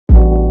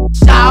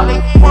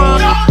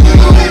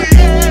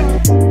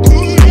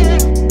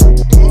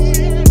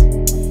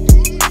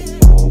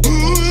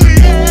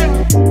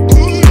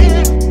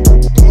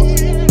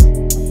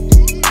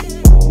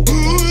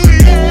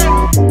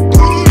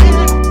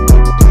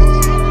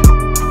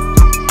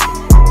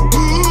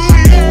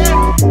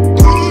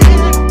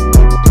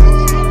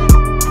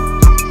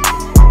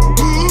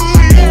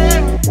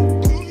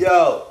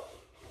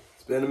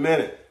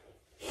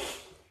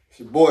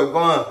boy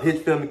Vaughn,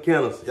 Hitch-family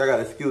Kennels. Y'all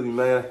gotta excuse me,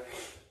 man.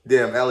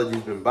 Damn,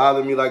 allergies been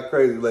bothering me like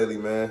crazy lately,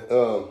 man.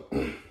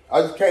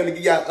 I just came to give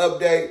y'all an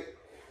update.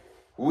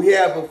 We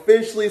have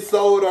officially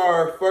sold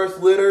our first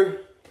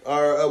litter.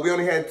 We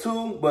only had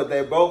 2, but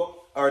they both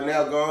are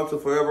now gone to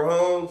forever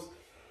homes.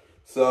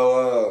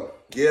 So,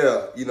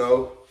 yeah, you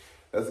know,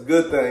 that's a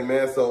good thing,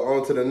 man. So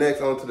on to the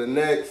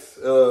next.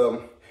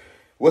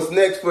 What's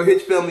next for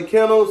Hitch-family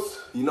Kennels?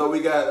 You know, we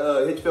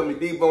got Hitch-family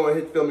Debo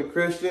and Hitch-family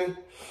Christian.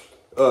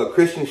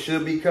 Christian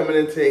should be coming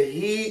into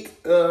heat,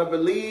 I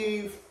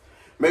believe,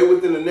 maybe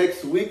within the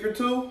next week or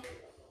 2,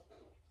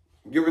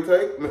 give or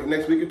take.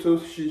 Next week or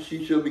 2,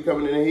 she should be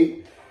coming in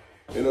heat.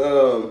 And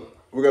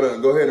we're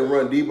gonna go ahead and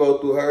run Debo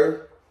through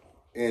her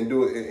and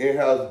do an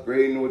in-house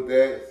breeding with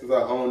that, since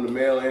I own the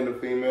male and the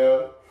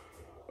female.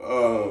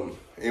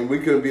 And we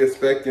could be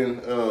expecting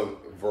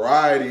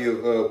variety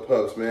of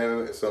pups,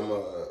 man. Some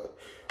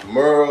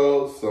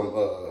Merles,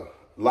 some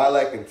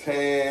lilac and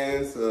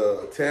tans,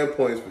 10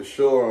 points for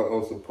sure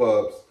on some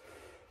pups.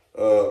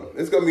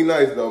 It's gonna be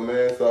nice though,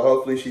 man. So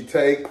hopefully she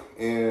take,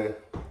 and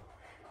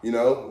you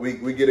know,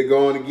 we get it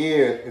going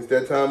again. It's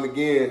that time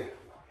again.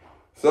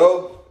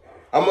 So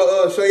I'm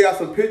gonna show y'all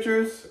some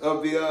pictures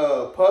of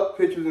the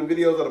pictures and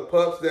videos of the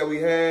pups that we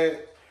had,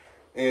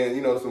 and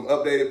you know, some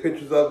updated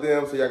pictures of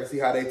them so y'all can see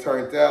how they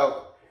turned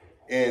out.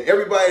 And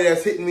everybody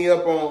that's hitting me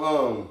up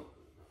on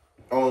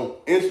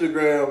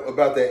Instagram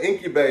about that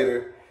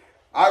incubator,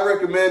 I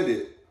recommend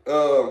it.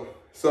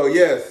 So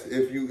yes,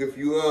 if you're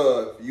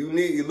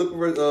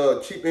looking for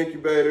a cheap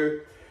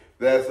incubator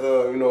that's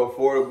you know,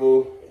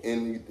 affordable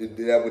and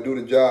that would do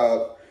the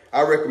job,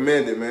 I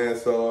recommend it, man.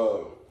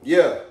 So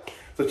yeah,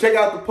 so check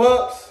out the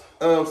pups.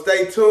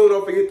 Stay tuned.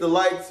 Don't forget to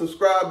like,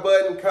 subscribe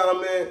button,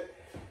 comment,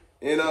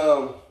 and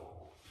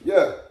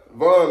yeah,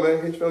 Vaughn,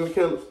 man, Hitch-family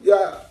Kennels.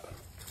 Yeah.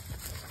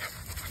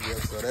 Yeah,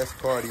 so that's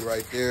Cardi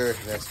right there.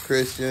 That's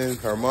Christian,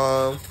 her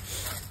mom.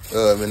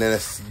 And then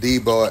that's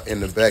Debo in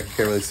the back. You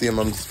can't really see him.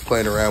 I'm just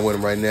playing around with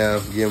him right now,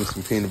 giving him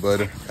some peanut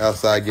butter.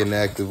 Outside getting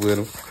active with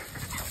him.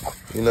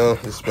 You know,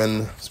 just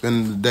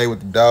spending the day with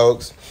the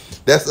dogs.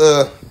 That's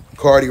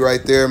Cardi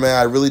right there, man.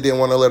 I really didn't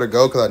want to let her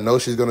go because I know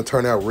she's going to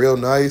turn out real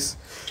nice.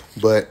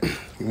 But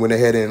we went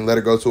ahead and let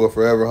her go to a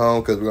forever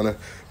home because we're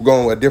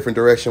going a different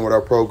direction with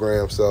our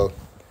program. So,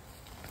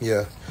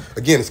 yeah.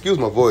 Again, excuse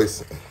my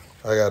voice.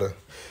 I got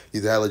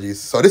these allergies.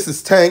 So this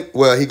is Tank.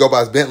 Well, he go by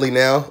his Bentley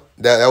now.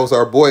 That was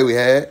our boy we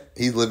had.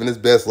 He's living his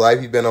best life.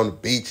 He been on the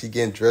beach. He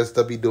getting dressed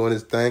up. He doing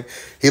his thing.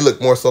 He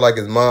looked more so like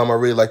his mom. I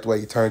really like the way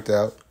he turned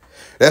out.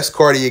 That's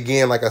Cardi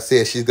again. Like I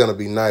said, she's going to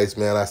be nice,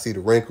 man. I see the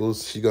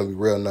wrinkles. She's going to be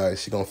real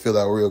nice. She's going to feel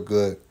out real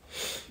good.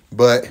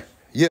 But,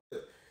 yeah,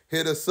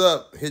 hit us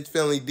up.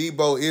 Hitch-family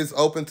Debo is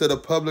open to the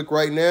public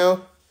right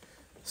now.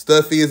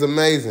 Stuffy is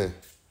amazing.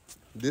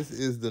 This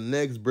is the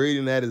next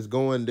breeding that is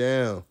going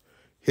down.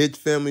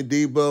 Hitch-family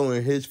Debo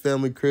and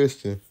Hitch-family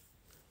Christian.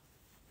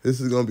 This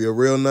is going to be a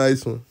real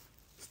nice one.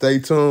 Stay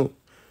tuned.